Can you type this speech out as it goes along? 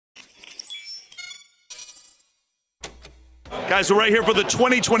Guys, we're right here for the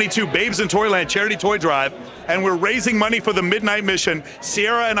 2022 Babes in Toyland Charity Toy Drive, and we're raising money for the Midnight Mission.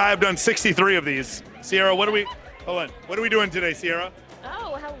 Sierra and I have done 63 of these. Sierra, what are we doing today, Sierra?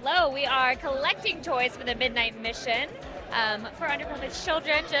 Oh, hello. We are collecting toys for the Midnight Mission for underprivileged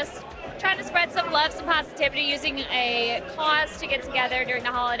children, just trying to spread some love, some positivity, using a cause to get together during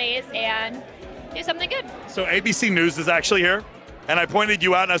the holidays and do something good. So ABC News is actually here, and I pointed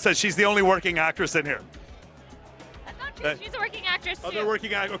you out and I said she's the only working actress in here. That's not true. She's a working actress too. Oh, they're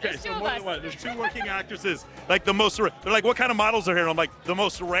working actors. Okay, There's so two more of than us. one. There's two working actresses. Like the most, they're like, what kind of models are here? And I'm like, the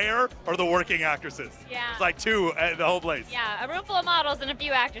most rare are the working actresses. Yeah. It's like two at the whole place. Yeah, a room full of models and a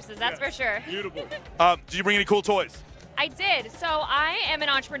few actresses, that's for sure. Beautiful. Did you bring any cool toys? I did. So I am an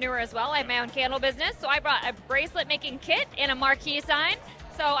entrepreneur as well. I have my own candle business. So I brought a bracelet making kit and a marquee sign.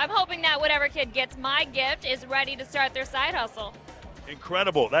 So I'm hoping that whatever kid gets my gift is ready to start their side hustle.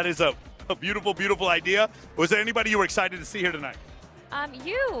 Incredible. That is a beautiful, beautiful idea. Was there anybody you were excited to see here tonight?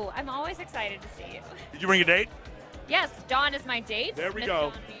 You. I'm always excited to see you. Did you bring a date? Yes, Dawn is my date. There we Miss go.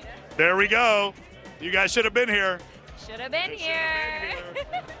 Dawn Vita. There we go. You guys should have been here. Should have been here.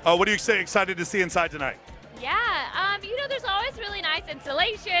 What are you excited to see inside tonight? Yeah, there's always really nice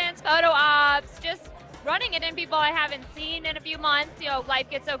installations, photo ops, just running it in people I haven't seen in a few months. You know, life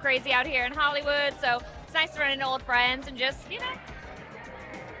gets so crazy out here in Hollywood, so it's nice to run into old friends and just,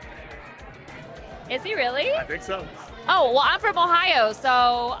 Is he really? I think so. Oh, well, I'm from Ohio,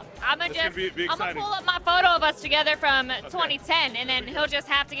 so I'm gonna pull up my photo of us together from 2010, and then he'll just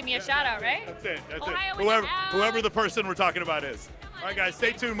have to give me a shout out, right? That's it. That's Ohio it. Whoever the person we're talking about is. All right, guys,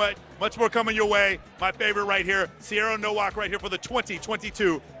 stay tuned. Much more coming your way. My favorite right here, Sierra Nowak right here for the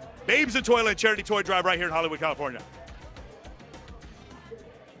 2022 Babes in Toyland Charity Toy Drive right here in Hollywood, California.